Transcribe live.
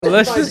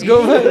let's just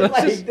go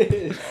back.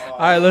 All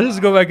right, let's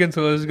just go back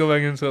into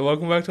it.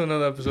 Welcome back to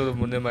another episode of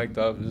Monday Mic'd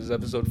Up. This is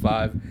episode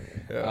 5.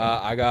 Yeah.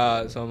 I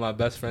got some of my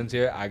best friends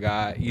here. I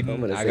got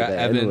Eden. I got the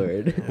Eben,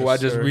 N-word. who I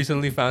just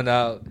recently found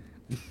out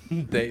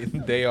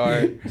they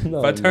are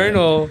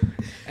fraternal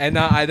and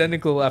not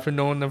identical after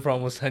knowing them for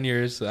almost 10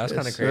 years. So that's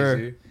kind of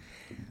crazy.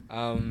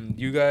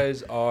 You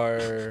guys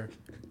are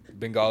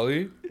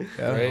Bengali,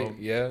 right?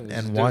 Yeah.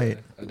 And white.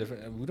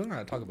 We don't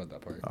gotta talk about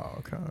that part. Oh,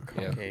 okay.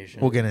 Yeah.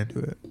 Caucasian. We'll get into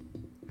it.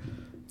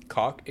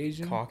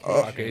 Caucasian?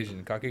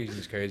 Caucasian. Caucasian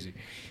is crazy.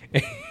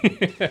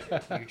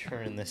 You're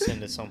turning this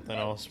into something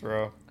else,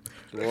 bro.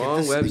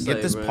 Wrong website,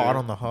 Get this man. pod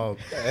on the hub.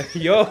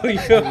 Yo.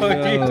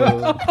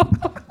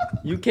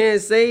 You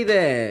can't say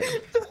that.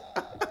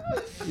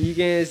 You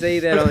can't say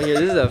that on here.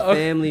 This is a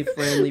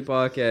family-friendly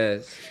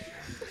podcast.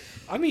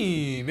 I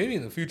mean, maybe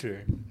in the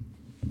future.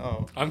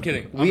 Oh, I'm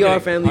kidding. We are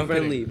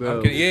family-friendly, bro.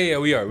 I'm kidding. Yeah,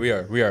 we are.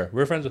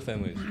 We're friends with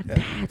families. My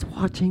dad's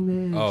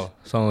watching this. Oh,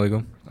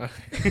 assalamu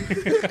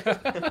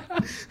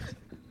alaikum.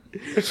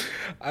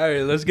 All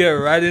right, let's get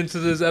right into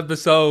this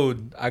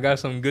episode. I got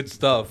some good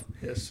stuff.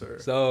 Yes, sir.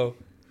 So,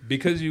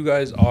 because you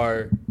guys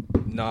are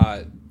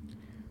not,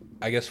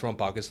 I guess, from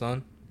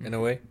Pakistan in a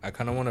way, I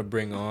kind of want to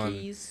bring on.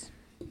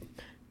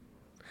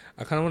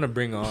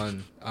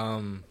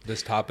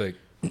 This topic.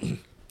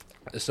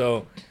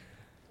 So,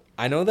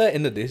 I know that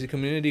in the Desi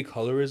community,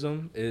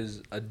 colorism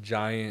is a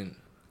giant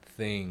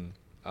thing.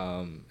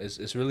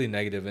 It's really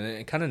negative, and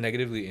it kind of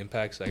negatively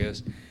impacts, I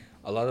guess,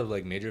 a lot of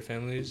like major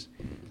families.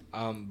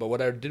 But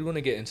what I did want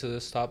to get into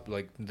this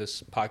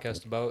this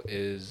podcast about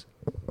is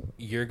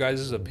your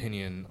guys'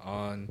 opinion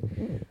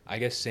on, I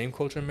guess, same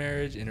culture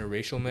marriage,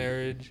 interracial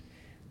marriage,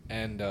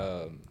 and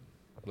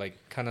like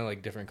kind of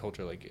like different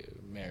culture like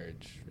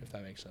marriage, if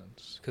that makes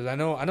sense. Because I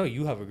know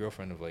you have a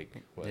girlfriend of like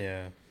what?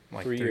 yeah.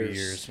 Like 3 3 years.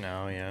 years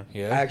now, yeah.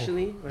 Yeah.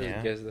 Actually, I Yeah.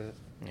 just guessed that.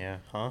 Yeah,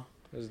 huh?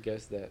 I just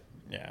guessed that.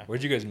 Yeah.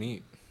 Where'd you guys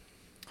meet?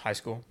 High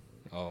school?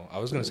 Oh, I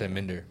was gonna say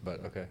Minder,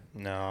 but okay.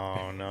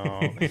 No. No,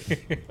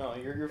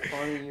 you're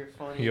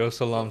funny. Yo,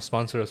 Salam,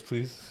 sponsor us,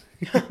 please.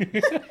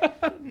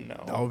 That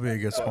No. would be a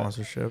good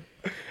sponsorship.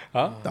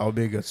 Huh? That would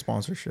be a good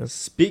sponsorship.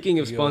 Speaking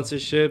of Yo.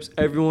 sponsorships,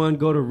 everyone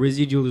go to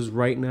Rizzy Jewelers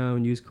right now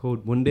and use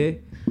code Monday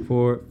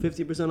for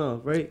 50%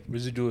 off, right?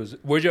 Rizzy Jewelers.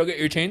 Where'd y'all get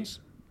your chains?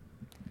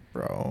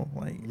 Bro,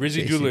 like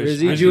Rizzy JC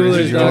Jewelers.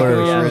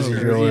 RizzyJewelers.com. Rizzy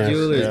Rizzy Jewelers.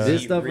 Jewelers. Yeah.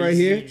 This stuff right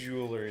here.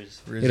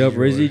 Jewelers. Hit up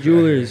Rizzy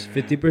Jewelers,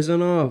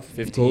 50% off.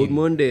 15. Code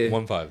Monday.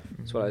 1-5.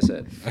 That's what I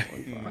said.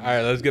 All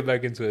right, let's get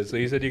back into it. So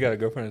you said you got a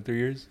girlfriend in 3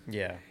 years?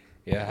 Yeah.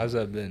 Yeah. How's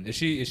that been? Is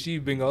she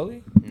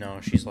Bengali? No,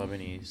 she's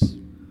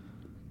Lebanese.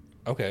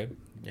 Okay.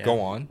 Yeah.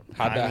 Go on.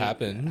 How'd that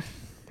happen?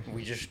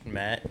 We just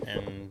met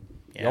and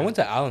yeah. Y'all went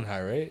to Allen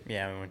High, right?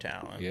 Yeah, we went to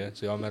Allen. Yeah.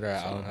 So y'all met her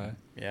at Allen High.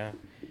 Yeah.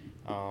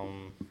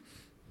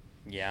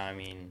 Yeah, I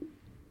mean,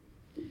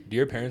 Do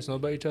your parents know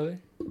about each other?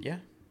 yeah.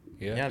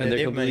 Yeah. Yeah, And they've they're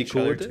met completely each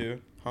cool other with it?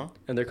 too. Huh?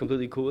 And they're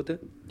completely cool with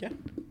it? Yeah.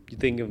 You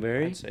thinking of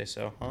marrying? I'd say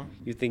so, huh?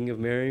 You thinking of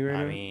marrying right now?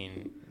 I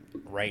mean,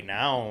 right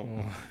now,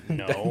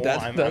 no.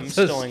 I'm that's a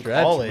still in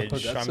stretch, bro. college.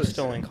 That's I'm a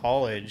still in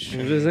college.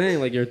 I'm just saying,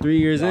 like, you're 3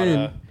 years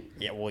in.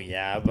 Yeah, well,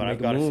 yeah, but I've Make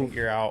a got to move.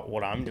 figure out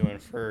what I'm doing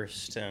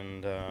first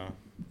and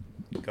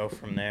go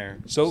from there.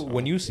 So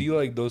when you see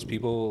like those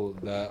people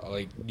that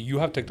like you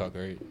have TikTok,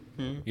 right?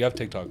 You have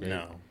TikTok, right?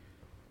 No.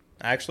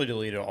 I actually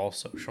deleted all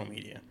social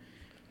media.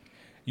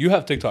 You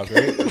have TikTok,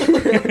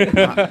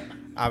 right?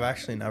 I've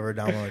actually never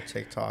downloaded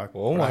TikTok.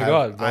 Oh but my I have-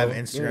 God, bro. I have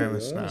Instagram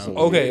and Yeah, Snap.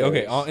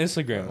 Okay. On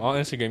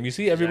Instagram. You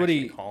see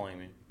everybody, She's actually calling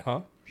me.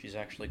 huh? She's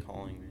actually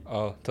calling me.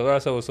 Oh, tell her I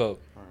said what's up.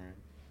 All right.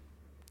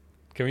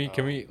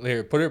 Can we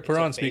here put her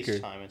on speaker?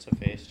 It's a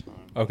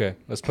FaceTime. Okay,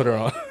 let's put her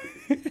on.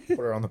 Put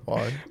her on the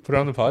pod. Put her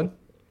on the pod.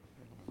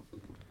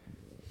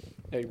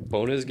 Hey,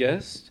 bonus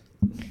guest?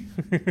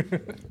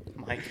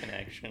 My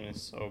connection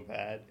is so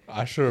bad.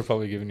 I should have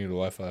probably given you the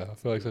Wi-Fi. I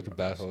feel like such a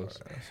bad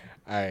host.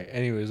 All right.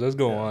 Anyways, let's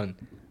go on.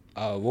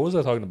 What was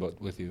I talking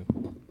about with you?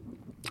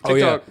 Oh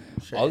yeah,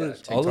 TikTok. all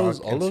TikTok, those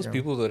Instagram.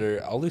 people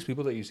all these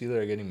people that you see that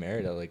are getting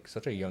married at like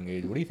such a young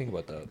age. What do you think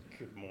about that?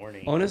 Good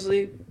morning.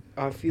 Honestly,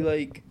 I feel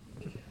like,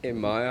 in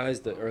my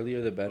eyes, the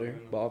earlier the better.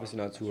 But obviously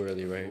not too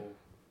early, right?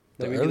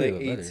 The Maybe earlier like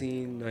the better.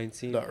 18,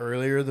 19. The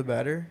earlier the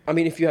better. I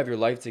mean, if you have your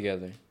life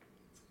together.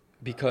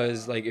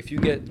 Because, like, if you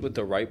get with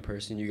the right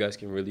person, you guys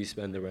can really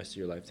spend the rest of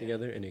your life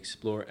together and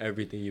explore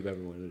everything you've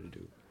ever wanted to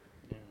do.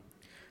 Yeah.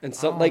 And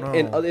some, I like, don't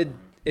and know.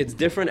 it's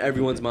different in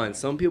everyone's mind.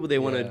 Some people, they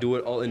want to Yeah. do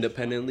it all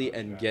independently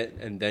and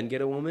then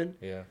get a woman.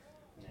 Yeah.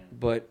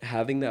 But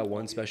having that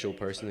one special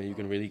person that you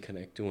can really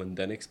connect to and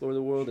then explore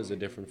the world is a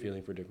different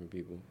feeling for different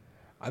people.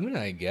 I mean,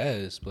 I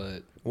guess,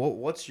 but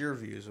What's your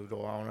views of I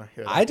want to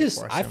hear. That I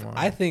just before say mine.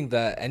 I think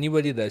that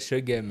anybody that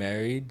should get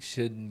married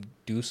should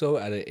do so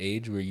at an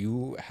age where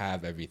you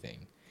have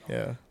everything.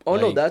 Yeah. Oh,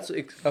 no, Like- that's,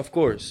 of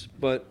course.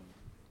 But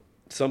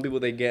some people,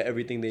 they get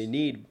everything they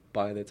need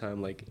by the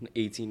time, like,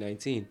 18,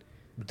 19.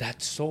 But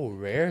that's so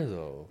rare,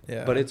 though.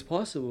 Yeah. But it's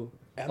possible.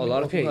 I A mean,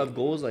 lot of okay, people have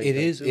goals like it that,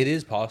 is. too. It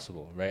is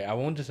possible, right? I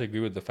won't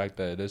disagree with the fact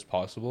that it is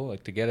possible,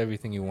 like to get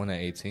everything you want at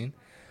 18.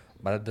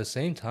 But at the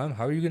same time,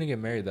 how are you gonna get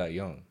married that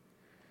young?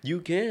 You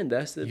can.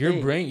 That's the Your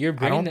thing. brain, your I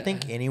brain. don't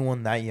think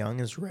anyone that young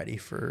is ready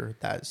for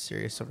that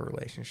serious of a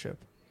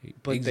relationship.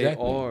 But Exactly.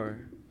 they are.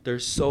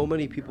 There's so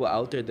many people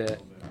out there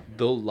that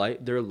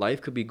their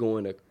life could be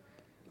going to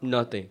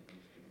nothing.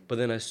 But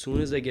then as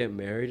soon as they get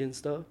married and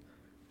stuff,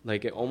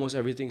 like almost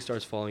everything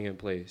starts falling in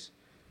place.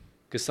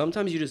 Because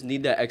sometimes you just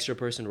need that extra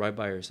person right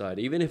by your side.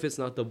 Even if it's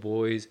not the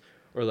boys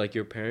or like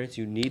your parents,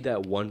 you need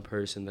that one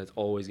person that's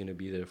always going to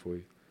be there for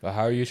you. But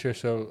how are you sure?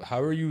 So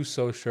how are you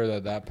so sure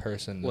that that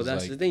person? Well, is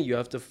that's like, the thing. You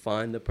have to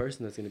find the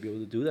person that's going to be able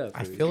to do that for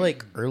I you. feel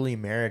like early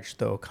marriage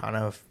though kind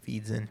of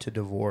feeds into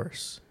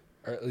divorce.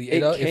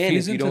 It can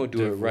feeds if you into don't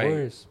do it right.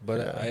 divorce, but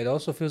Yeah. it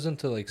also feeds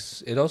into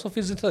it also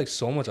feeds into like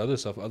so much other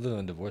stuff other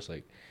than divorce,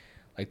 like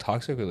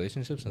toxic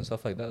relationships and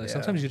stuff like that. Like Yeah.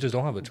 sometimes you just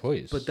don't have a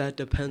choice. But that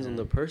depends on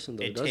the person,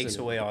 though. It doesn't takes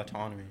away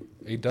autonomy.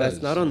 it does.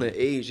 That's not on the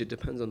age. It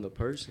depends on the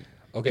person.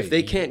 Okay, If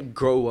they can't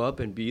grow up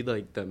and be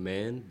like the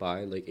man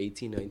by like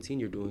 18,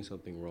 19, you're doing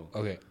something wrong.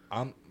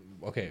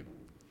 Okay.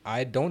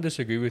 I don't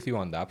disagree with you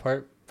on that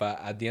part, but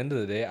at the end of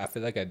the day, I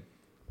feel like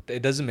it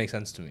doesn't make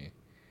sense to me.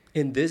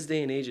 In this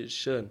day and age, it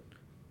should.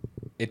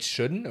 It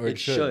shouldn't, or It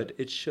should.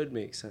 It should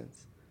make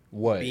sense.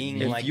 What?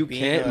 Being If like you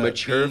being can't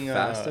mature being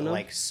fast enough?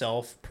 like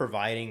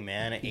self-providing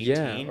man at 18.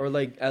 Yeah, or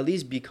like at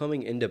least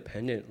becoming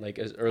independent, like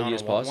as I early don't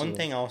as know, possible. One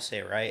thing I'll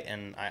say, right,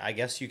 and I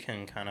guess you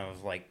can kind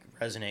of like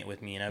resonate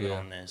with me and Eben Yeah.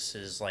 on this,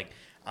 is like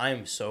I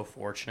am so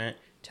fortunate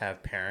to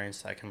have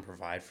parents that can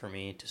provide for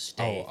me to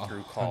stay Oh,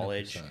 through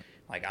college. 100%.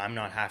 Like I'm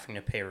not having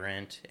to pay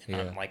rent, and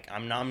Yeah.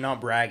 I'm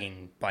not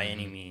bragging by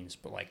any means,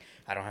 but like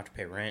I don't have to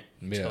pay rent,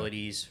 Yeah.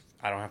 utilities.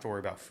 I don't have to worry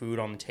about food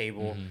on the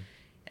table, Mm-hmm.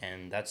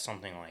 and that's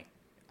something like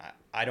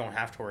I don't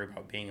have to worry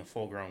about being a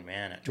full-grown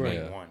man at Right.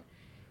 21,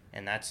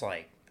 and that's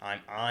like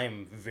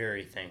I'm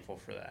very thankful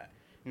for that.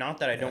 Not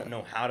that I don't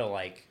know how to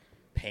like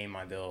pay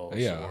my bills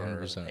Yeah, or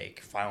 100%.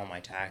 like file my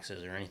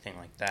taxes or anything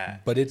like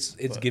that. But it's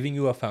But- giving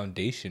you a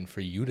foundation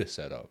for you to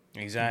set up.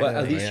 Exactly. But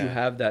at least you Yeah.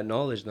 have that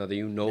knowledge now that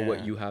you know what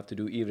Yeah. you have to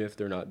do, even if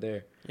they're not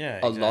there. Yeah,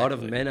 A lot of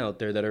exactly. men out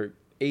there that are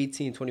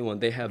 18, 21,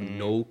 they have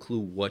no clue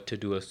what to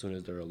do as soon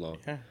as they're alone.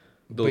 Yeah.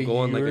 They'll But go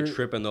on like a you're-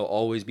 trip and they'll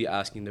always be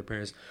asking their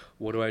parents,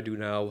 what do I do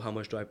now? How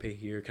much do I pay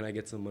here? Can I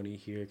get some money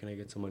here? Can I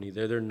get some money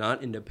there? They're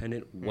not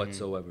independent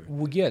whatsoever.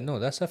 Well, yeah, no,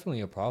 that's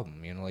definitely a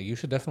problem. You know, like you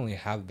should definitely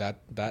have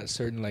that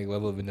certain like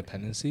level of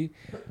independency,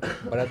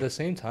 but at the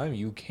same time,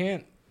 you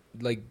can't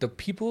like the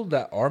people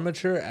that are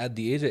mature at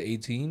the age of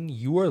 18.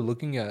 You are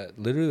looking at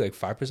literally like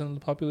 5% of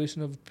the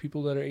population of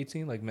people that are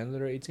 18, like men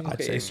that are 18. I'd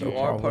Okay, say if so, you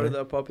are part probably. of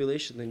that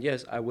population, then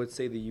yes, I would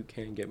say that you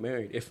can get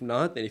married. If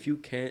not, then if you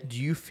can't, Do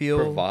you feel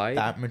Provide?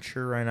 that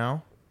mature right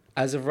now?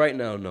 as of right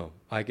now, no.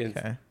 I can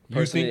Okay. You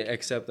personally think-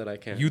 accept that I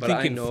can. You but think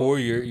I in know 4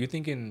 years? You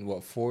think in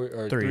what 4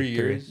 or 3 Three.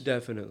 years?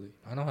 Definitely.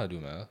 I know how to do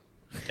math.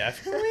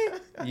 Definitely.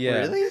 Yeah.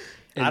 Really?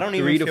 In I don't 3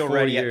 even to feel 4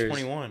 ready years. at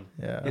 21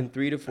 Yeah. In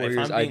 3 to 4 If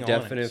years, I'm being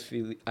honest.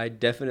 I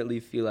definitely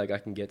feel like I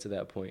can get to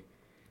that point.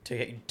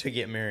 to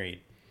get married,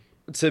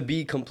 To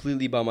be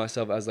completely by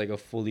myself as like a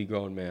fully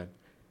grown man.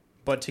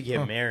 but to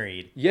get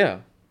married. Yeah.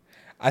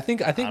 I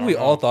think don't we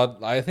all know.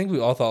 thought. I think we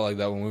all thought like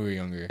that when we were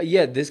younger.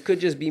 Yeah, this could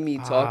just be me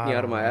talking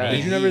out of my ass.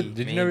 Did you never? Maybe,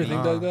 Did you never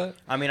think maybe. like that?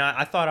 I mean,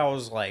 I thought I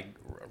was like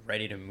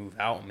ready to move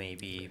out,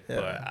 maybe, but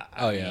Yeah.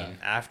 I Yeah. mean,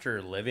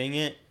 after living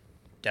it,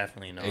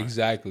 definitely not.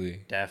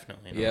 Exactly.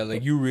 Definitely not. Yeah,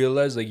 like you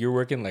realize like you're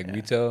working like Yeah.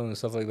 retail and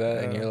stuff like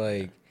that, and Yeah. you're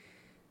like,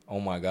 oh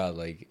my god,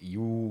 like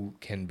you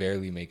can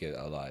barely make it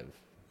alive.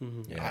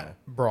 Mhm. Yeah.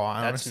 Bro,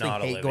 I That's honestly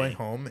not a hate living. going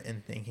home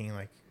and thinking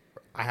like,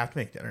 I have to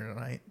make dinner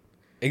tonight.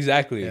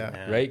 Exactly.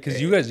 Yeah. Right?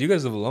 Because you guys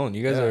live alone.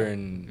 You guys Yeah. are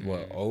in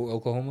what?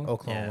 Oklahoma.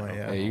 Oklahoma,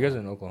 Yeah. yeah. Yeah, you guys are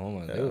in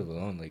Oklahoma. They Yeah. live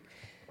alone. Like,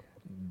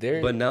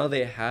 they're. But now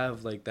they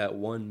have like that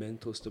one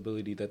mental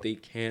stability that they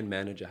can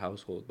manage a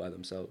household by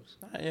themselves.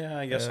 Yeah,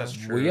 I guess Yeah. that's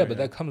true. well, yeah, but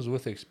that comes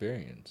with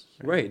experience.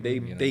 Right. They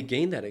You know. they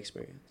gain that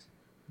experience.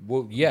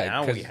 Well, yeah.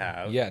 now 'cause- we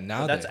have. Yeah,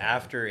 now But that's they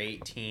have. after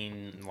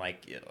 18.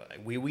 Like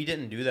we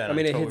didn't do that. I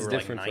mean, it until hits we were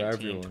different like for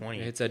 19, everyone. 20.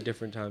 It hits at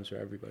different times for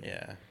everybody.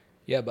 Yeah.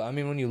 Yeah, but I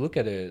mean, when you look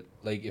at it,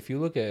 like if you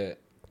look at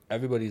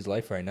everybody's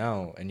life right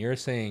now, and you're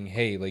saying,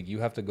 hey, like you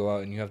have to go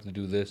out and you have to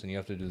do this and you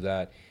have to do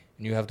that,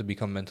 and you have to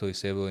become mentally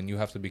stable and you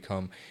have to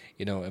become,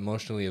 you know,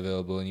 emotionally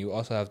available, and you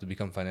also have to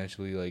become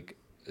financially like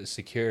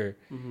secure,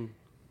 Mm-hmm.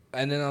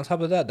 and then on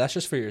top of that, that's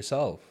just for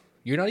yourself.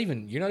 You're not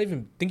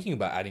even thinking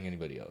about adding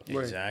anybody else,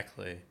 Right.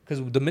 Exactly.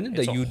 because the minute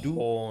It's that a you do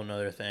whole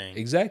another thing.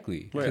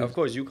 exactly, Right. 'cause- Of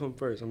course, you come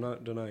first. I'm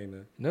not denying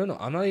that. No,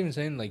 I'm not even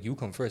saying like you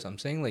come first. I'm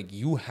saying like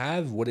you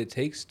have what it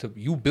takes to.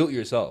 You built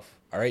yourself.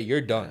 All right,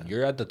 you're done.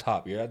 You're at the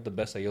top. You're at the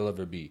best that you'll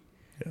ever be.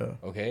 Yeah.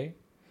 Okay,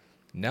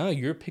 now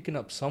you're picking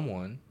up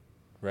someone,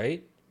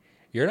 right?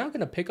 You're not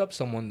gonna pick up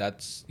someone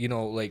that's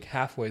like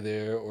halfway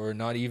there or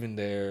not even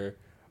there,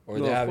 or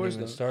No, they of haven't course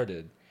even not.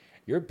 started.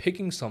 You're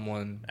picking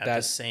someone At the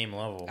that's same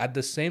level. at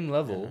the same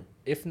level, Yeah.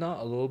 if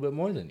not a little bit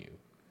more than you,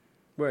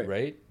 Right.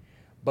 right?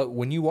 But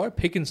when you are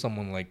picking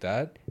someone like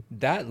that,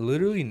 that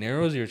literally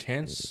narrows your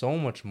chance so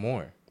much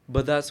more.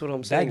 But that's what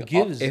I'm saying.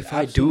 gives If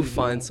I do absolutely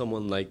find no-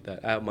 someone like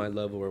that at my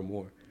level or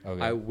more,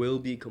 Okay. I will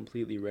be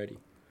completely ready.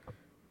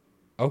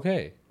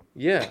 Okay.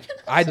 Yeah.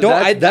 I So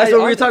don't. that's what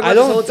we were talking about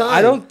this whole time.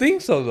 I don't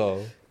think so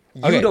though.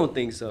 You Okay. don't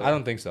think so? I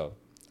don't think so.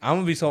 I'm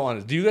gonna be so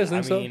honest. Do you guys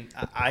think I so? mean,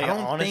 I don't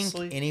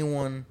honestly think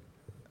anyone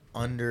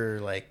under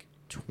like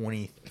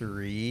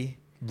 23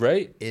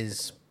 Right?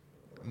 is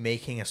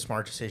making a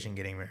smart decision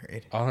getting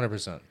married.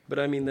 100%. But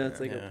I mean, that's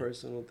like Yeah. a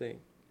personal thing.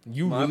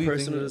 You My really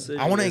personal think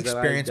decision. I want to is that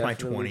experience my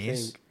definitely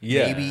 20s, think-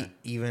 Yeah. maybe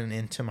even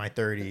into my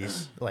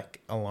 30s,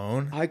 like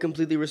alone. I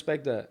completely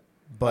respect that.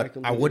 But I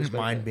completely wouldn't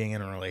respect mind that. being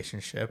in a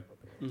relationship.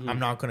 Mhm. I'm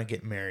not gonna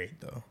get married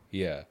though.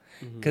 Yeah,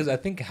 Mm-hmm. because I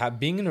think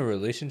being in a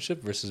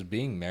relationship versus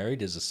being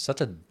married is such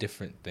a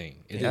different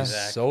thing. It is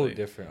so Exactly.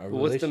 different. A But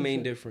what's the main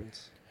relationship-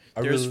 difference?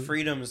 a there's rel-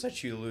 freedoms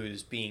that you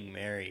lose being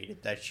married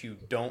that you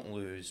don't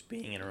lose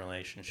being in a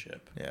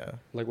relationship. Yeah.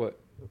 Like what?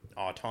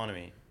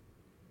 Autonomy.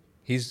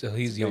 He's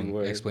big young.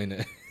 word. Explain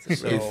it. So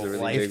It's a really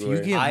like big if you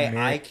word. get I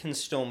married, can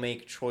still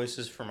make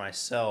choices for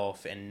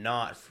myself and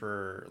not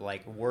for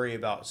like worry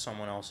about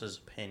someone else's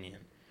opinion.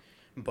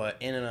 But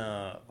in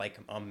a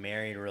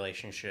married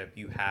relationship,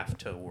 you have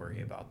to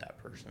worry about that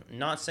person.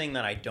 Not saying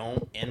that I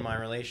don't in my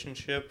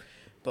relationship,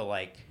 but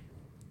like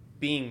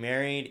being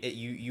married,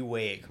 you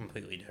weigh it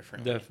completely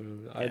differently.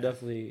 Definitely, I Yeah.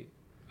 definitely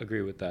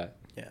agree with that.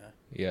 Yeah.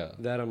 Yeah.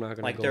 That I'm not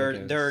gonna Like go there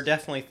against. are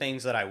definitely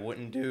things that I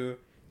wouldn't do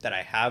that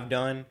I have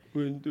done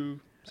Wouldn't do.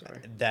 Sorry.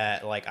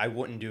 that like I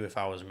wouldn't do if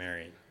I was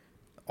married.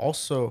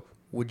 also,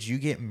 would you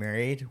get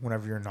married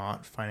whenever you're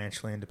not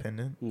financially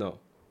independent? No.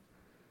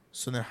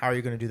 So then, how are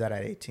you gonna do that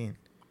at 18?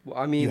 Well,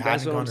 I mean, You that's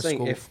hadn't what gone I'm to saying.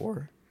 school If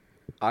before.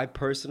 I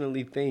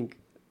personally think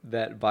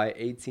that by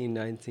 18,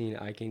 19,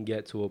 I can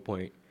get to a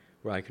point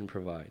where I can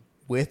provide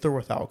With or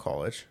without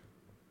college?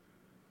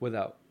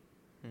 without.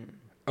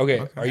 Okay.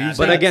 Okay. Are you? That's-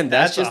 But saying- again,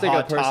 that's that's just a like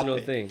a hot personal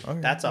topic. thing.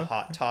 Okay, That's a okay.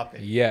 hot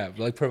topic. Yeah,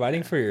 like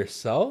providing for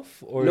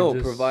yourself or No,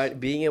 just-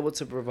 being able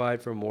to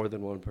provide for more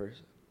than one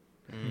person,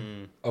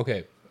 Mm.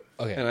 Okay.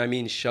 Okay. and I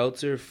mean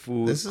shelter,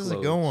 food. This is a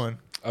good clothes. one.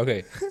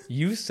 Okay.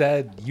 You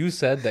said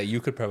that you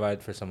could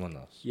provide for someone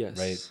else. Yes.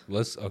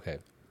 Right. Okay.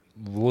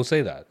 We'll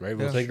say that. Right.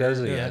 We'll Yeah, take that as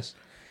a sure, yeah. yes.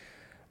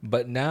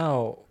 But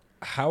now,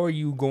 how are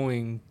you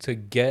going to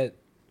get?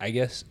 I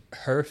guess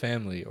her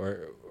family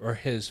or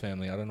his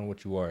family. I don't know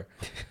what you are.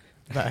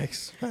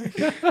 Nice.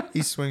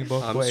 He's swinging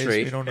both I'm ways.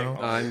 straight. We don't know.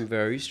 I'm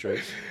very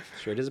straight,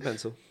 straight as a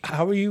pencil.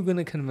 How are you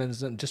gonna convince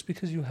them just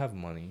because you have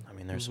money? I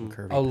mean, there's some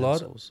curvy A lot.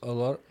 pencils. A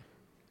lot.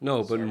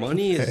 No, but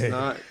money is Okay.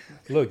 not.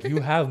 Look, you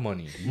have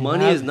money. You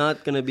Money have- is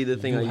not gonna be the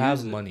thing. You I have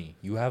use it. money.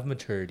 You have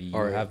maturity. You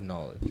Alright. have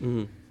knowledge.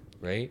 Mhm.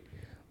 Right?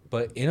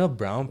 But in a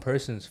brown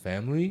person's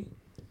family,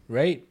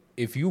 right?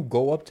 If you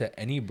go up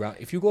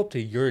to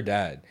your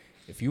dad,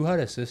 if you had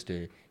a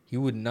sister, he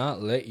would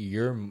not let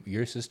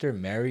your sister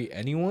marry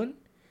anyone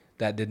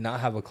that did not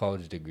have a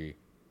college degree.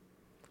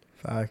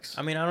 Facts.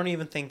 I mean, I don't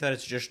even think that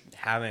it's just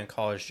having a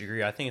college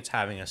degree. I think it's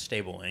having a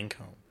stable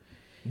income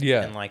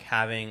Yeah. and like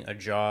having a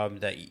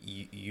job that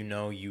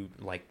you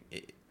like.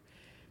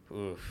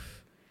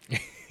 Oof,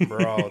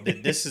 bro,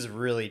 this is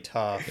really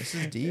tough. This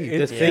is deep. The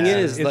It's- thing yeah.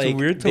 is, it's like,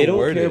 weird to they don't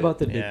word care it. about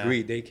the Yeah.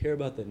 degree. They care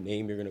about the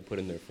name you're gonna put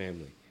in their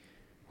family.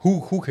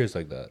 Who cares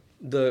like that?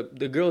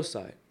 The girl's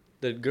side,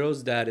 the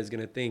girl's dad is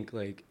gonna think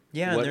like,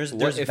 Yeah, what- there's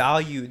what if-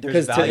 value. 'cause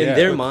There's to- value in in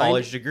their their mind-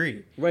 college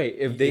degree. right.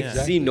 If they Yeah.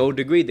 see no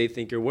degree, they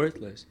think you're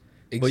worthless.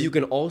 But Ex- you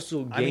can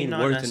also I mean, gain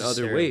not worth in other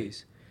necessarily.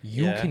 ways.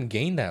 You Yeah. can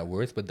gain that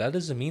worth, but that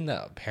doesn't mean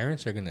that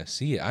parents are gonna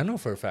see it. I know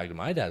for a fact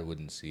my dad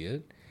wouldn't see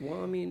it.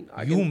 Well, I mean,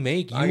 I You can,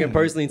 make- I you- can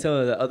personally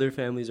tell that other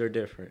families are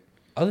different.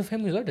 Other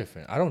families are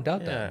different. I don't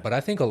doubt Yeah. that. But I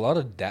think a lot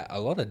of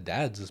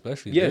dads,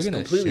 especially, Yes, they're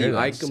gonna completely. share that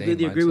I same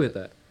completely agree with mindset.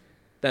 that.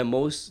 That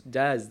most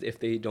dads, if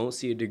they don't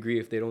see a degree,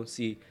 if they don't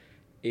see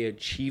a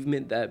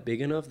achievement that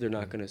big enough, they're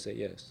not gonna say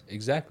yes.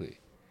 Exactly.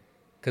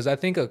 Because I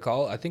think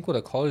what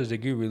a college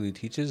degree really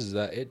teaches is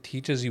that it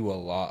teaches you a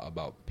lot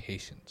about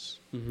patience.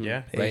 Mhm. Yeah.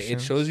 Right? It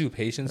Patience. shows you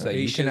patience that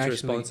you can Patience, actually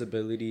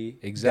responsibility,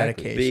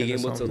 exactly. Dedication. being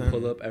to able to something.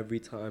 pull up every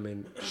time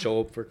and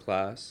show up for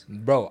class.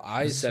 Bro,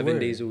 I 7 swear,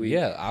 days a week.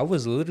 Yeah, I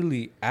was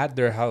literally at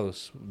their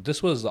house.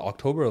 This was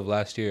October of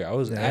last year. I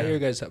was at Yeah. your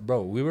guys'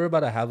 bro. We were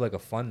about to have like a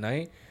fun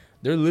night.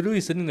 They're literally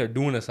sitting there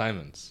doing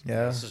assignments.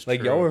 Yeah. This is Like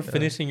true. y'all were Yeah.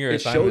 finishing your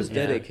It assignments. shows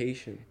Yeah.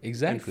 dedication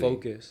Exactly. and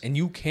focus. And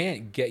you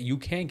can't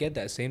get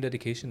that same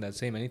dedication, that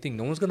same anything.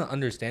 No one's gonna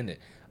understand it.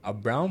 A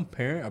brown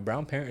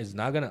parent is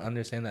not gonna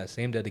understand that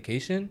same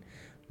dedication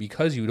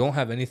because you don't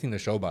have anything to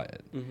show by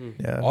it.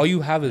 Yeah. All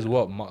you have is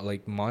what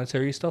like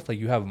monetary stuff. Like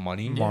you have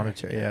money,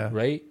 Monetary. Yeah.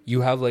 right?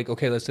 You have like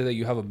okay, let's say that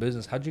you have a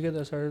business. How'd you get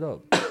that started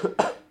up?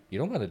 You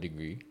don't got a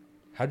degree.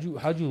 How'd you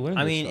learn?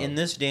 I this mean, stuff? in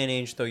this day and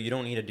age, though, you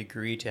don't need a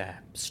degree to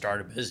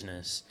start a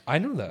business. I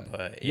know that.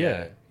 But,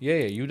 yeah. yeah.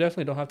 You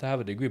definitely don't have to have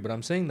a degree. But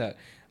I'm saying that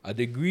a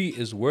degree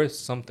is worth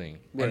something.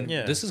 Right. And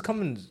Yeah. this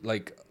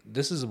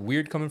is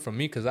weird coming from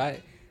me because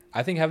I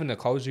think having a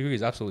college degree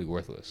is absolutely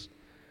worthless.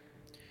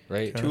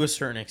 Right. Okay. To a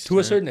certain extent. To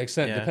a certain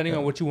extent, Yeah. depending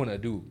on what you want to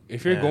do.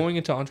 If you're Yeah. going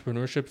into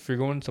entrepreneurship, if you're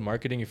going into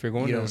marketing, if you're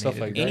going You into don't stuff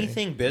need it. like that,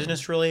 Anything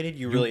business related,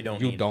 you really don't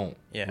You need. don't.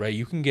 Yeah. Right.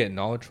 You can get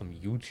knowledge from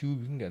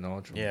YouTube. You can get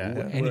knowledge from Yeah.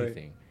 Google, Yeah.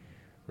 anything.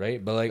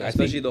 Right. But like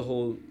Especially I think the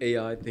whole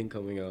AI thing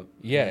coming up.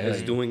 yeah, It's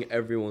like, doing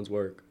everyone's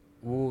work.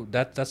 Well,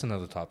 that's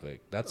another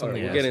topic. That's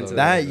something. Alright, we'll get else into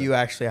That you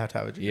actually have to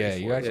have a degree Yeah, for.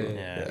 you actually.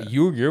 Yeah.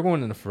 You're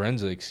going into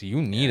forensics.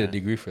 You need a Yeah.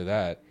 degree for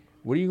that.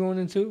 What are you going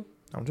into?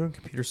 I'm doing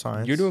computer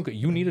science.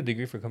 You need a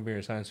degree for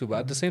computer science too, but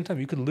at the same time,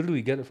 you could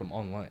literally get it from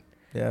online.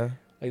 Yeah.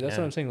 Like that's Yeah.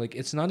 what I'm saying. Like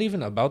it's not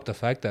even about the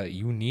fact that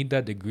you need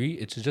that degree.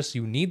 It's just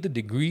you need the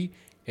degree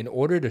in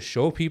order to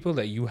show people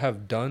that you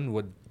have done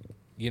what,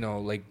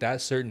 like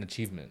that certain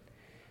achievement,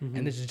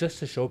 and it's just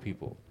to show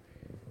people.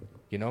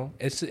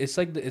 It's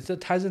like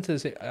it ties into the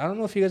same. I don't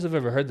know if you guys have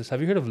ever heard this.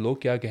 Have you heard of lo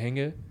kya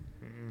kahenge?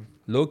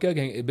 Lo kya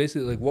kahenge. It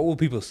basically like what will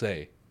people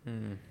say,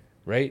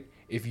 right?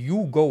 If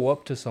you go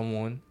up to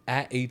someone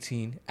at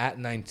 18, at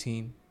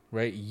 19,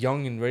 right,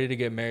 young and ready to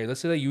get married. Let's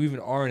say that you even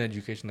are in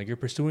education, like you're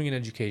pursuing an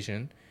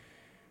education,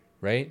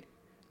 right?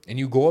 And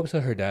you go up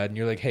to her dad and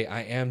you're like, "Hey,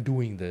 I am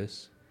doing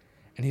this,"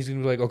 and he's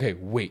gonna be like, "Okay,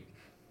 wait."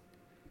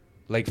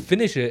 Like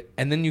finish it,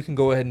 and then you can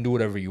go ahead and do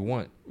whatever you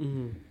want,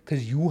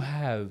 because you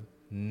have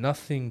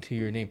nothing to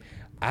your name.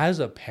 As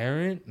a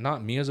parent,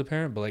 not me as a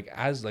parent, but like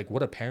as like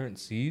what a parent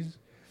sees,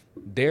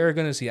 they're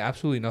gonna see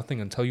absolutely nothing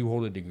until you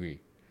hold a degree,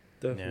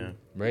 Definitely.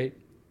 right?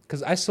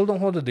 Because I still don't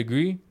hold a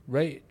degree,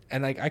 right?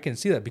 And like I can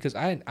see that because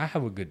I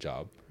have a good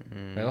job,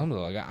 right?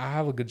 Alhamdulillah, like, I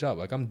have a good job.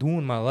 Like I'm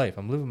doing my life,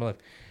 I'm living my life.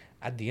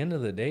 At the end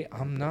of the day,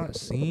 I'm not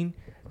seen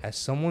as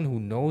someone who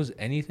knows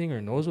anything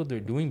or knows what they're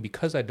doing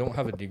because I don't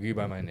have a degree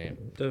by my name.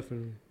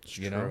 Definitely. It's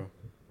You true. know?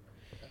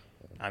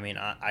 I mean,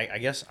 I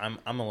guess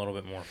I'm a little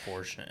bit more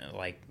fortunate.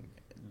 Like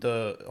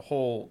the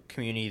whole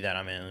community that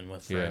I'm in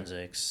with Yeah.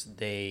 forensics,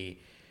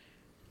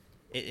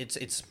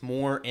 it's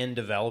more in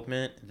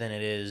development than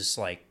it is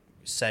like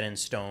set in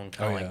stone,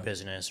 kind Oh, of yeah. like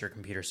business or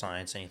computer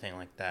science, anything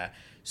like that.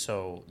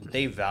 So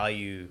they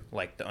value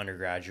like the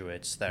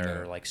undergraduates that Yeah.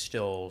 are like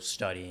still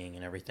studying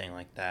and everything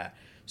like that.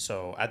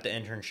 So at the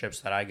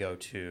internships that I go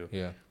to,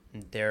 Yeah.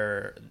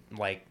 they're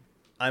like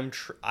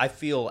I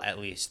feel at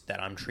least that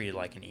I'm treated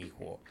like an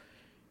equal.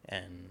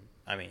 And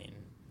I mean,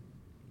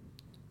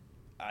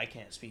 I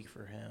can't speak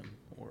for him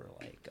or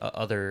like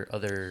other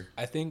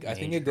I think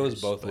it goes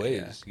majors, both but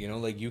ways.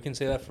 Like you can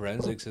say that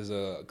forensics is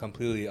a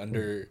completely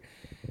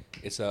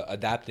it's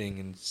adapting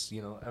and it's,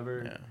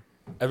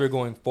 ever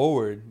going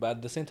forward. But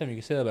at the same time, you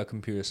can say that about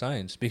computer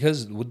science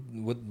because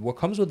with what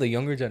comes with the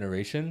younger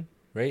generation,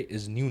 right,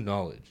 is new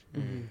knowledge,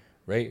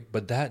 right?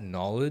 But that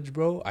knowledge,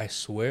 bro, I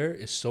swear,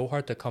 is so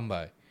hard to come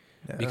by.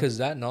 Yeah. Because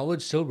that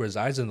knowledge still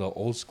resides in the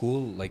old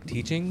school like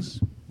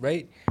teachings,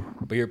 right?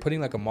 But you're putting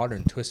like a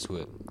modern twist to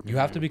it. You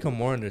have to become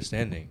more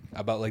understanding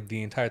about like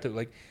the entire thing.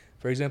 Like,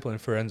 for example, in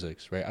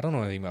forensics, right? I don't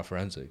know anything about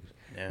forensics,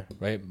 Yeah.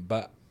 right?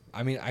 But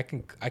I mean, I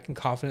can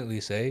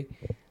confidently say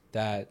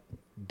that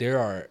there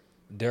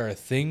are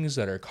things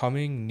that are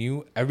coming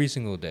new every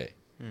single day,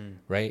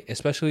 right?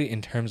 Especially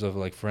in terms of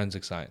like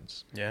forensic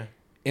science. Yeah.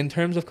 In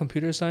terms of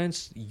computer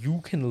science,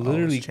 you can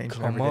literally changing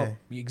come every up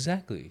day.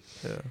 exactly.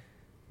 Yeah.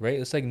 Right?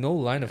 It's like no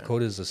line of Yeah.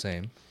 code is the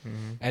same,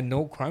 Mm-hmm. and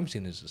no crime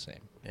scene is the same.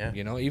 Yeah.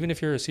 Even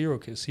if you're a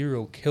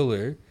serial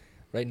killer,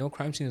 right? No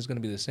crime scene is going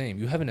to be the same.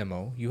 You have an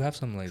MO, you have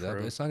something like that, but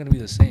True. it's not going to be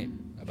the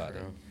same about True.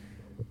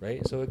 it,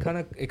 right? So it kind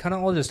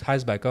of all just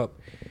ties back up.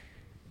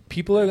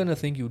 People are going to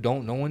think you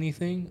don't know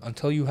anything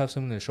until you have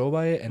something to show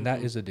by it, and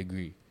that is a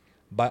degree.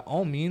 By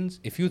all means,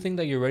 if you think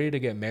that you're ready to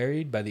get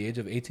married by the age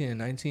of 18 and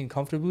 19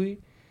 comfortably,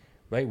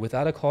 right,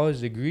 without a college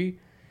degree,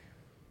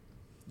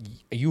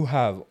 you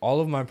have all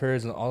of my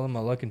prayers and all of my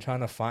luck in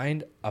trying to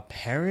find a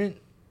parent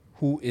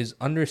who is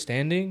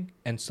understanding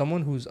and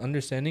someone who's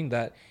understanding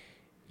that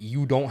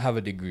you don't have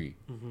a degree.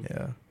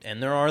 Yeah.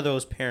 And there are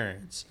those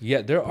parents.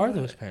 Yeah, there are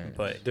those parents.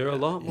 But They're a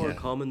lot more Yeah.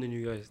 common than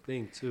you guys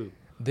think too.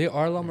 They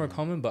are a lot more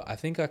common, but I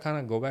think I kind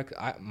of go back.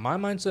 My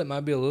mindset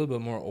might be a little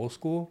bit more old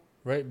school,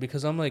 right?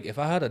 Because I'm like, if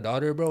I had a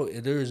daughter, bro,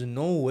 there is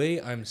no way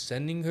I'm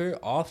sending her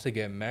off to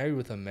get married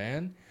with a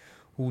man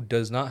who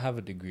does not have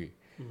a degree.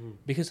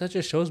 Because that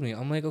just shows me,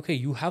 I'm like, okay,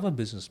 you have a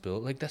business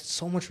built. Like, that's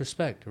so much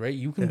respect, right?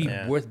 You can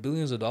Yeah. be worth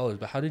billions of dollars,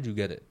 but how did you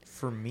get it?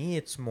 For me,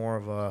 it's more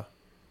of a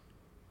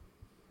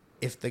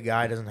if the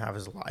guy doesn't have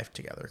his life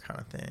together kind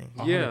of thing.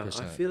 100%.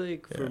 Yeah, I feel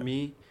like for Yeah.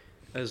 me,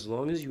 as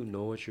long as you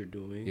know what you're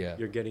doing, Yeah.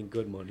 you're getting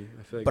good money.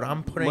 I feel like But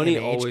I'm putting money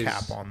an age always,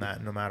 cap on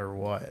that no matter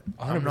what.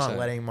 I'm 100%. not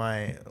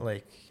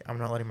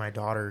letting my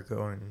daughter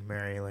go and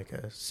marry like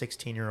a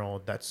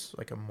 16-year-old that's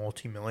like a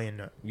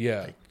multi-million.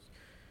 Yeah. Like,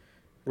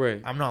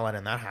 right? I'm not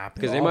letting that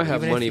happen. 'Cause they might have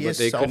Even if money, he but is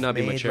they could not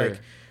be self-made, mature.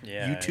 like,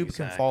 yeah, YouTube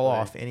can fall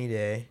off exactly. any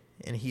day,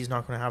 and he's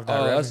not going to have that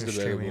Oh, that's revenue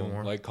stream debatable.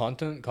 anymore. Like,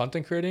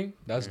 content creating,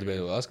 that's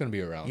debatable. That's going to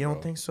be around, You don't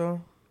bro. think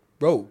so?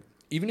 Bro,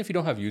 even if you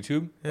don't have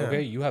YouTube, Yeah.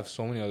 okay, you have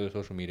so many other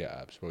social media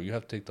apps, bro. You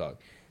have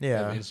TikTok, you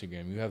Yeah. have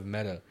Instagram, you have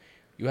Meta,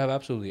 you have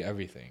absolutely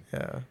everything,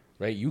 Yeah.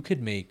 right? You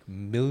could make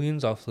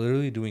millions off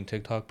literally doing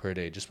TikTok per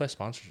day just by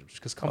sponsorships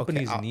because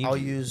companies need I'll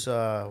you. use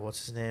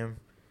what's his name?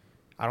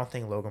 I don't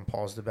think Logan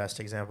Paul's the best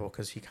example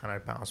because he kind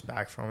of bounced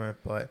back from it.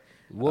 But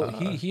Well,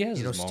 he has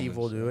you know, his Steve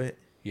will moments. do it.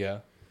 Yeah,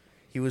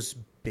 He was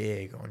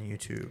big on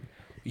YouTube.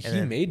 he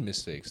then- made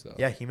mistakes though.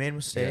 Yeah, he made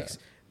mistakes,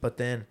 but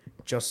then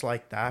just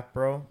like that,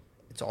 bro,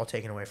 it's all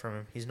taken away from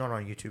him. He's not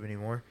on YouTube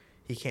anymore.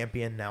 He can't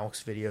be in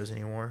Nelk's videos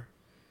anymore.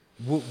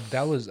 well,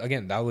 that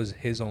was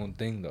his own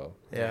thing though.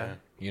 Yeah.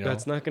 You know,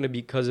 That's not gonna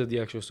be because of the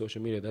actual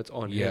social media. That's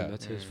on Yeah. him.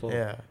 That's his fault.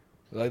 Yeah.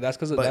 like that's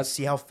because But that's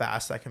see how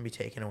fast that can be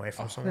taken away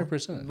from someone.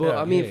 100%. Well, Yeah.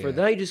 I mean, Yeah, for yeah.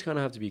 that, you just kind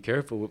of have to be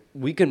careful.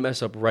 We can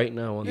mess up right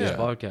now on this Yeah.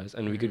 podcast,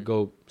 and we could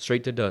go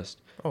straight to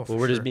dust. Oh, But for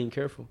we're just sure. being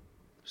careful,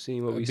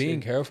 seeing what we being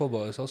see. careful,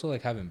 but it's also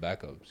like having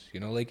backups. You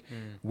know, like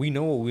we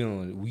know what we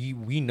want.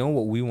 We know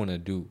what we want to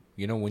do.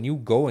 You know, when you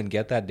go and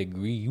get that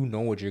degree, you know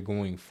what you're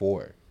going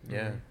for.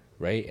 Yeah.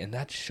 Right, and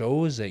that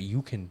shows that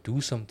you can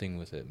do something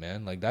with it,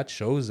 man. Like that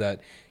shows that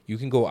you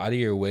can go out of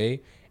your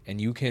way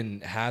and you can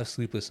have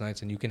sleepless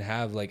nights and you can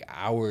have like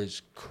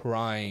hours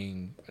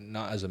crying.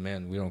 Not as a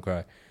man, we don't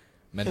cry.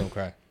 Men don't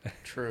cry.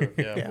 True.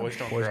 Yeah. Boys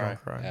don't cry.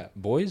 Yeah,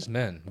 boys,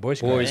 men,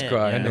 boys Boys cry.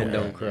 cry, yeah, men yeah,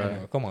 don't yeah. cry.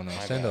 No, come on now,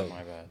 My stand bad, up.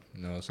 My bad.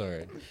 No,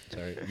 sorry.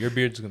 Your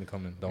beard's gonna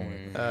come in. Don't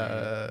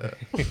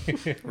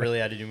worry. Really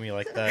had to do me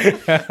like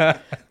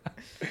that.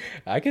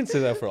 I can say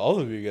that for all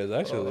of you guys,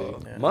 actually.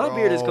 Yeah. My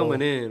beard is Oh.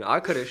 coming in. I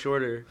cut it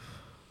shorter.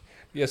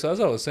 Yeah, so that's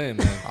what I was saying,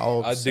 man. How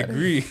A upsetting.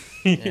 degree.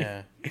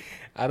 Yeah.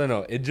 I don't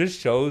know. It just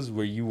shows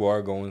where you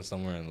are going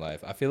somewhere in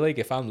life. I feel like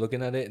if I'm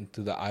looking at it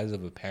through the eyes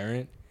of a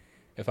parent,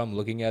 if I'm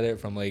looking at it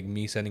from like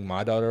me sending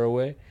my daughter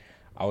away,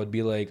 I would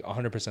be like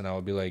 100%. I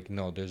would be like,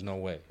 no, there's no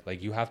way.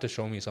 Like you have to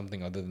show me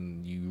something other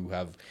than you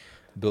have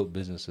built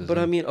businesses. But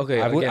I And mean,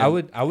 okay, I would,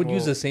 again, I would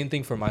use well- the same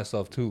thing for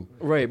myself too.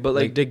 Right, but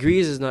like Like-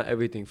 degrees is not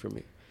everything for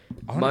me.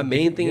 I don't My know,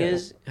 main thing yeah.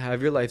 is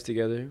have your life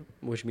together,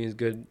 which means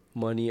good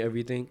money,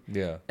 everything,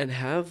 Yeah. and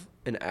have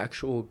an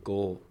actual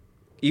goal.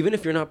 Even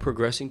if you're not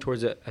progressing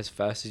towards it as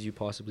fast as you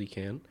possibly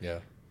can, Yeah.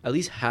 at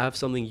least have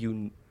something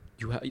you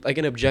like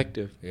an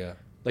objective, Yeah.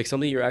 like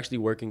something you're actually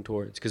working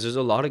towards. Because there's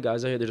a lot of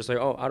guys out here they're just like,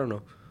 oh, I don't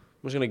know,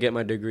 I'm just gonna get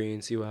my degree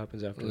and see what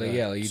happens after Like, that.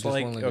 yeah, like you So just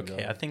like, want like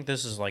okay, I think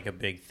this is like a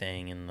big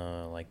thing in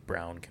the like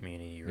brown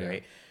community, Yeah.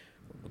 right?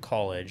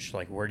 College,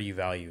 like where do you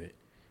value it?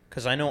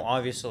 Because I know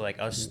obviously like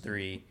us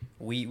three,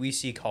 we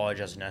see college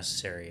as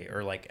necessary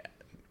or like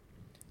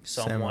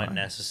somewhat Semi.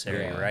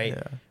 necessary, Yeah. right?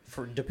 Yeah.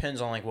 For depends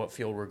on like what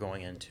field we're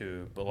going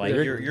into, but like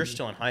Yeah. you're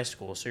still in high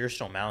school, so you're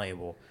still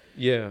malleable.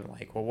 Yeah,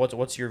 Like, well,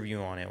 what's your view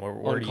on it? Where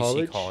On do you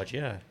college? see college?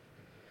 Yeah,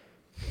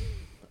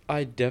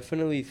 I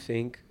definitely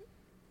think,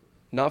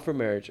 not for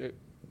marriage,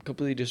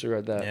 completely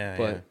disregard that. Yeah,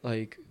 but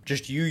like,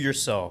 just you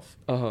yourself.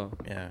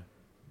 yeah.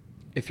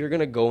 If you're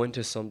gonna go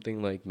into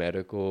something like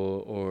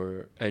medical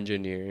or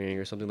engineering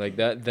or something like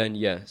that, then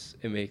yes,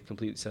 it makes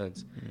complete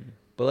sense.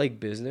 But like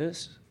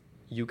business,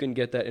 you can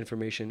get that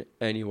information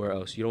anywhere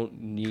else. You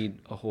don't need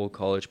a whole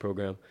college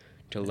program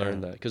to learn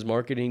Yeah. that. Because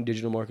marketing,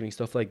 digital marketing,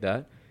 stuff like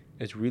that,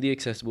 it's really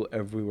accessible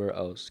everywhere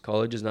else.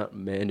 College is not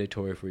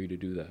mandatory for you to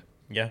do that.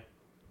 Yeah,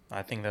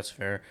 I think that's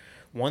fair.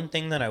 One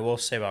thing that I will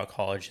say about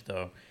college,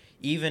 though,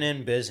 even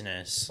in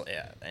business,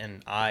 yeah,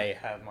 and I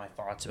have my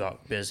thoughts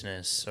about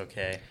business,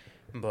 okay,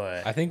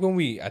 but I think when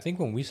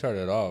we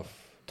started off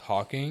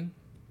talking,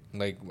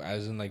 like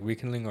as in like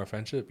rekindling our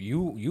friendship,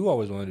 you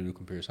always wanted to do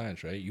computer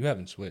science, right? You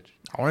haven't switched.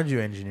 I want to do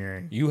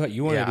engineering. You wanted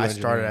Yeah, to do I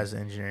started engineering. as an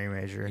engineering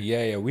major.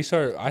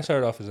 Yeah. I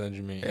started off as an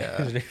engineer. Yeah.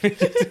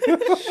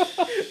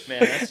 man,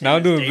 that Now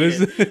I'm seems doing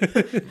dated.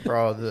 business.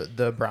 Bro,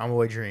 the brown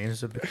boy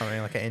dreams of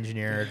becoming like an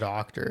engineer or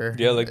doctor.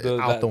 Yeah, like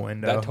out the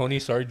window. That Tony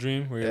Stark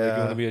dream where you're like, you Yeah.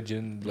 want to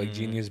be a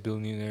genius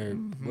billionaire.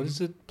 What is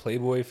it?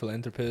 Playboy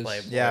philanthropist.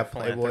 Playboy. Yeah,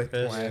 playboy,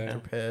 Philanthropist.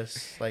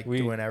 philanthropist, like We-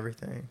 doing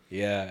everything.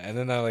 Yeah, and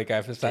then I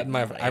sat in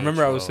my. Getting I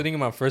remember I was age low. sitting in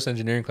my first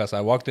engineering class.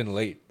 I walked in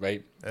late,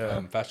 right?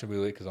 Yeah. Fashionably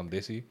late because I'm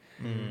Desi,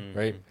 Mm.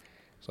 right?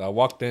 So I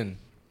walked in,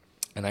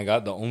 and I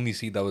got the only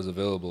seat that was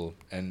available,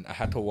 and I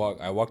had to walk.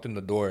 I walked in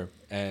the door,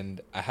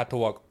 and I had to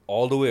walk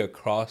all the way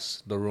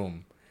across the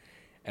room,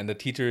 and the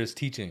teacher is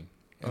teaching,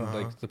 and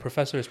like the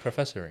professor is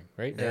professoring,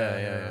 right?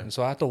 Yeah. And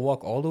so I had to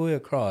walk all the way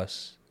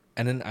across,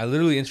 and then I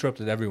literally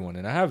interrupted everyone,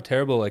 and I have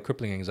terrible like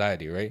crippling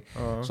anxiety, right?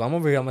 So I'm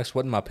over here, I'm like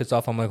sweating my pits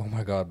off. I'm like, oh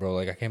my god, bro,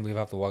 like I can't believe I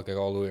have to walk like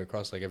all the way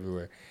across like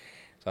everywhere.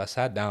 So I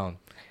sat down,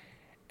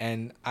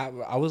 and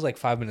I was like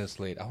 5 minutes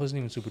late. I wasn't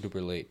even super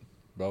duper late,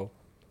 bro.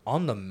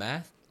 On the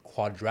math,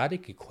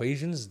 quadratic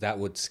equations that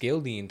would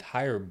scale the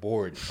entire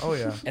board. Oh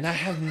yeah, And I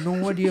have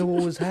no idea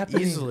what was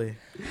happening. easily.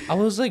 I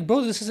was like,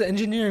 bro, this is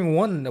engineering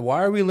 1.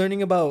 Why are we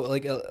learning about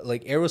like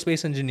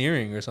aerospace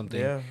engineering or something?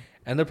 Yeah.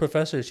 And the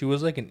professor, she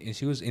was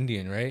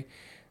Indian, right?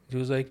 She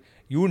was like,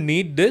 you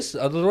need this,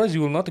 otherwise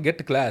you will not get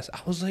to class. I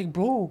was like,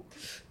 bro,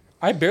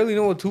 I barely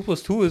know what 2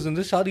 plus 2 is, and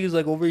this shawty is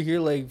like over here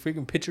like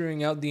freaking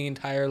picturing out the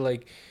entire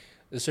like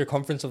the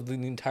circumference of the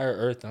entire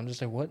Earth. And I'm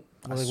just like, what?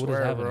 I Like, what is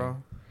swear, happening? bro.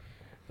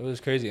 It was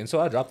crazy, and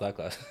so I dropped that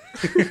class.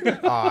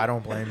 Oh, I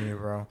don't blame you,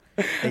 bro.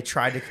 They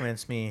tried to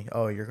convince me,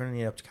 oh, you're gonna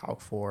need up to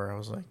Calc 4. I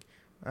was like,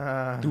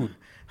 Dude,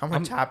 I'm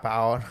gonna tap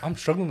out. I'm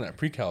struggling at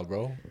pre-cal,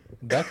 bro.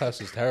 That class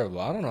is terrible.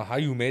 I don't know how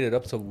you made it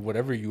up to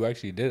whatever you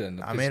actually did.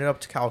 And I made it up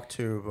to Calc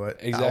 2, but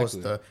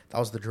Exactly. that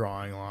was the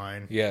drawing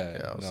line.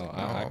 Yeah, I was no, like,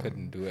 I no.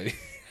 couldn't do it.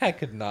 I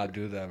could not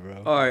do that,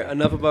 bro. All right,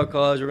 enough about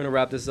college. We're gonna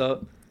wrap this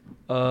up.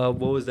 What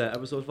was that?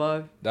 Episode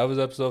 5? That was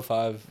episode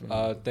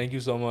 5. Thank you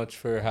so much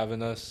for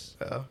having us,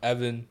 Yeah.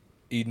 Evan,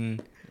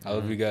 Eden, I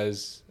love you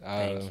guys.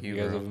 Thank you,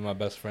 guys bro. have been my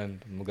best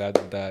friend. I'm glad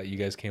that you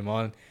guys came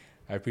on.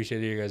 I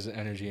appreciate your guys'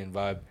 energy and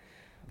vibe.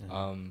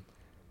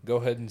 Go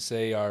ahead and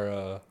say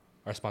our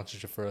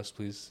sponsorship for us,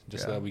 please,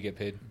 just so Yeah. that we get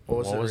paid. What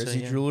was it?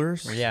 again? Rizzy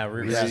Jewelers? Yeah,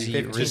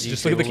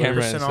 Just look at the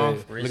camera and 15% say,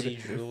 off.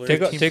 Rizzy Jewelers.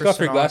 take off your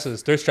 15% off.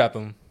 glasses, thirst trap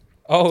them.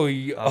 Oh,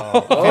 yo,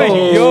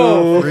 Oh.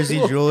 yo,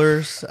 Rizzy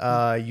Jewelers.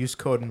 Use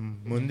code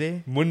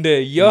Munde.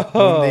 Munde, yo.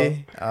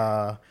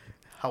 Munde.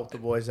 Help the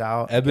boys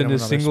out. Get Eben them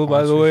is another single,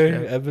 by the way.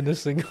 sponsorship. Eben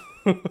is single.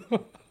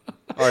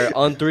 All right,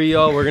 on three,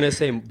 y'all, we're gonna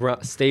say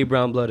stay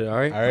brown blooded. All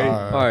right. All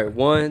right. All right.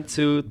 1,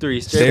 2, 3.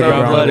 Stay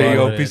brown blooded, yo.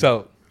 brown-blooded. Peace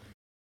out.